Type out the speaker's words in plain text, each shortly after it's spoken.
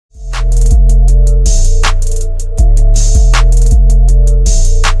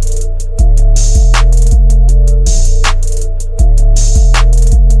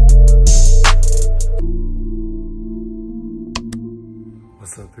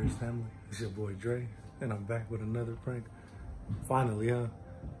Pearse family? It's your boy Dre, and I'm back with another prank. Finally, huh?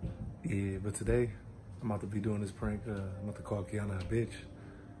 Yeah, but today, I'm about to be doing this prank. I'm about to call Kiana a bitch.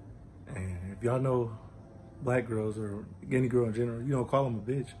 And if y'all know black girls, or any girl in general, you don't call them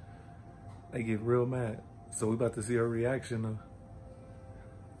a bitch. They get real mad. So we about to see her reaction.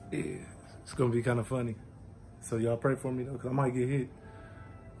 Yeah, it's gonna be kind of funny. So y'all pray for me though, cause I might get hit.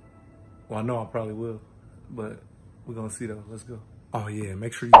 Well, I know I probably will, but we're gonna see though. Let's go. Oh yeah,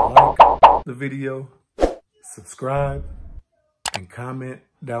 make sure you like the video, subscribe, and comment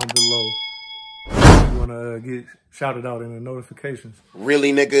down below if you wanna get shouted out in the notifications.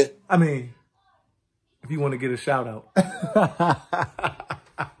 Really, nigga? I mean, if you wanna get a shout out.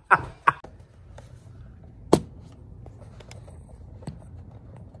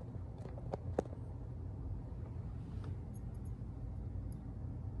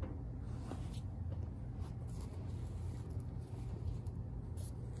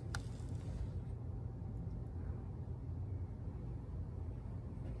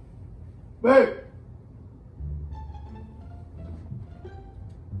 Babe!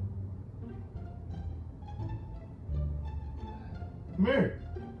 Come here.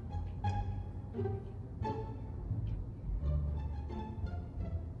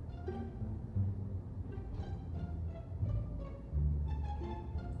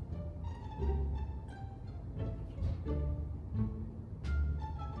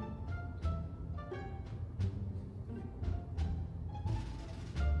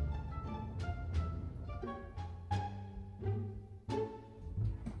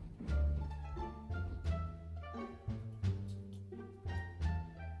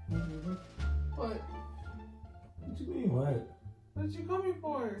 What? What you mean, what? What did you call me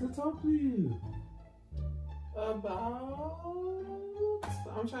for? To talk to you. About?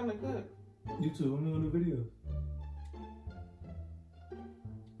 I'm trying to cook. You too, I'm doing the video.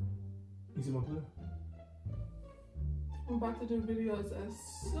 You see my clip? I'm about to do videos as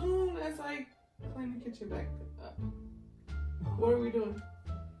soon as I clean the kitchen back up. What are we doing?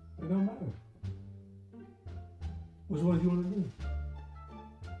 It don't matter. Which one do you want to do?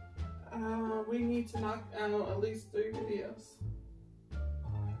 We need to knock out at least 3 videos.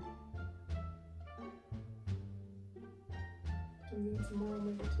 And then tomorrow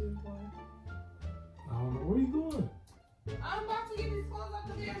make it 2. Why? I don't know. Where are you going? I'm about to get these clothes out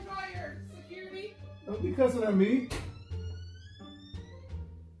the damn dryer. Security. Don't be cussing at me.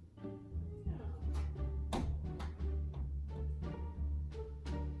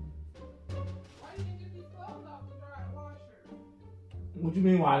 Why didn't you get these clothes out the dryer washer? What you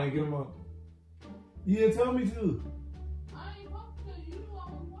mean why I didn't get them up? You didn't tell me to. I ain't supposed to. You knew I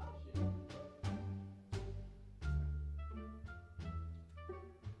was washing.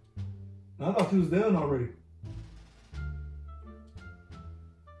 I thought you was done already.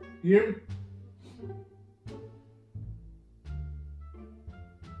 You hear me?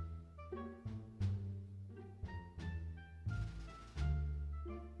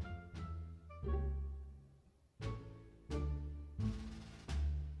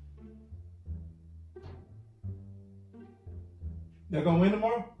 Y'all gonna win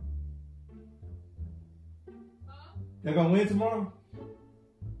tomorrow? Huh? Y'all gonna win tomorrow?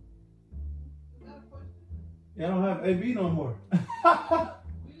 Is that a question? Y'all don't have AB no more. We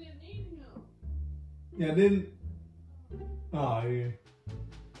didn't need him. Y'all didn't? Oh, yeah.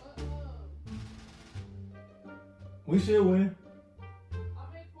 We should win. I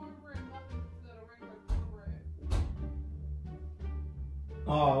made cornbread muffins instead of regular cornbread.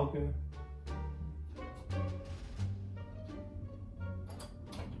 Oh, okay.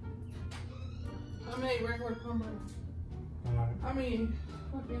 I made regular cornbread. Alright. I mean,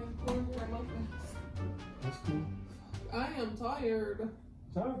 fucking cornbread muffins. That's cool. I am tired.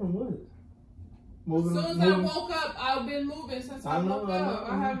 Tired from what? As soon as I woke up, I've been moving since I woke up.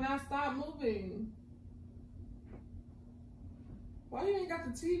 I have not stopped moving. Why you ain't got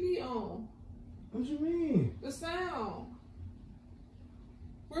the TV on? What you mean? The sound.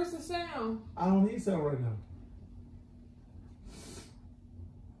 Where's the sound? I don't need sound right now.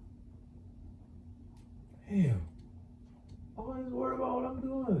 Damn. I was worried about what I'm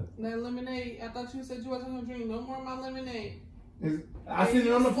doing. That lemonade. I thought you said you wasn't gonna drink no more of my lemonade. I seen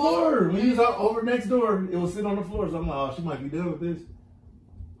it on the floor. When you was out over next door, it was sitting on the floor. So I'm like, oh, she might be done with this.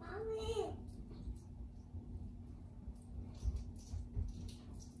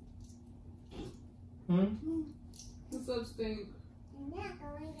 Mommy. What's up, Stink? I'm not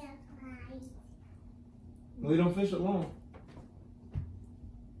going outside. We don't fish alone.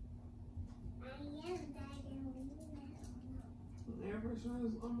 I am diving. Air pressure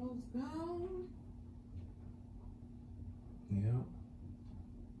is almost down. Yeah.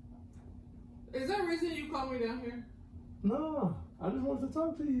 reason you called me down here? No, I just wanted to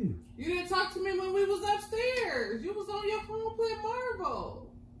talk to you. You didn't talk to me when we was upstairs. You was on your phone playing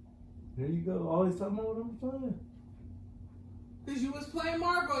Marvel. There you go. Always talking about what I'm playing. Because you was playing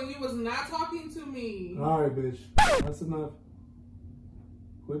Marvel and you was not talking to me. All right, bitch. That's enough.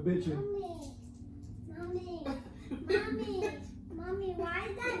 Quit bitching. Mommy, why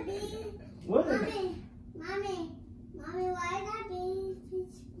is that big? What? Mommy, why is that big?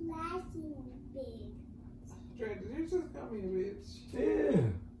 It's flashing big. Dre, did you just call me a bitch?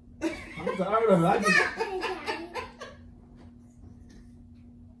 Yeah. I'm tired of it. I just...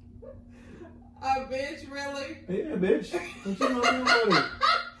 A bitch, really? Yeah, bitch. What you know about it?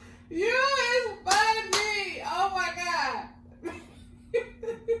 You is funny. Oh my god.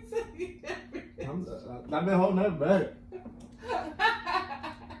 I've been holding that back.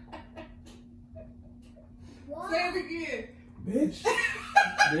 Say it again. Bitch.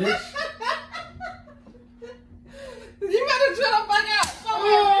 Bitch. You better chill the fuck out. Call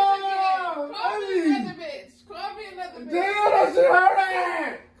me another bitch. Call me another bitch. Damn, that shit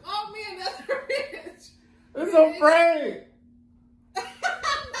hurt. Call me another bitch. It's a prank.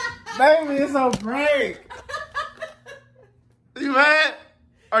 Baby, it's a prank. You mad?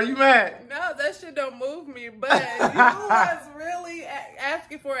 Are you mad? No, that shit don't move me, but you was really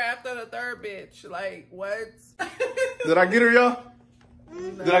asking for it after the third bitch. Like, what? Did I get her, y'all?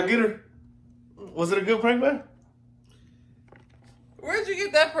 No. Did I get her? Was it a good prank, man? Where'd you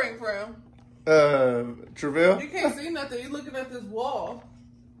get that prank from? Travell? You can't see nothing. You're looking at this wall.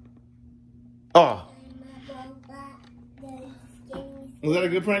 Oh. Was that a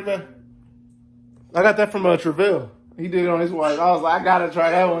good prank, man? I got that from Travell. He did it on his wife. I was like, I gotta try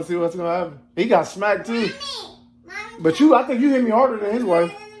that one, see what's gonna happen. He got smacked too. But you, I think you hit me harder than his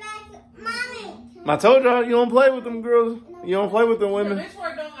wife. I told y'all, you don't play with them girls. You don't play with them women. Bitch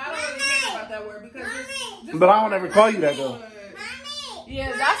word don't, I don't really care about that word because this But I don't ever call you that though.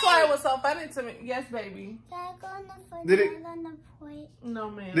 Yeah, that's why it was so funny to me. Yes, baby. Did it? No,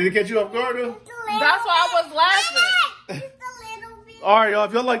 man. Did it catch you off guard though? That's why I was laughing. All right, y'all.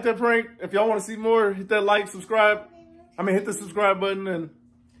 If y'all like that prank, if y'all want to see more, hit that like, subscribe. Hit the subscribe button and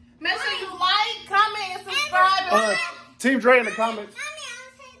Make sure you like, comment, and subscribe. Team Dre in the comments.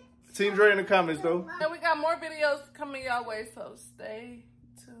 Team Dre in the comments though. And we got more videos coming y'all way, so stay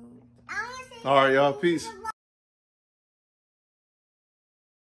tuned. All right, y'all. Peace.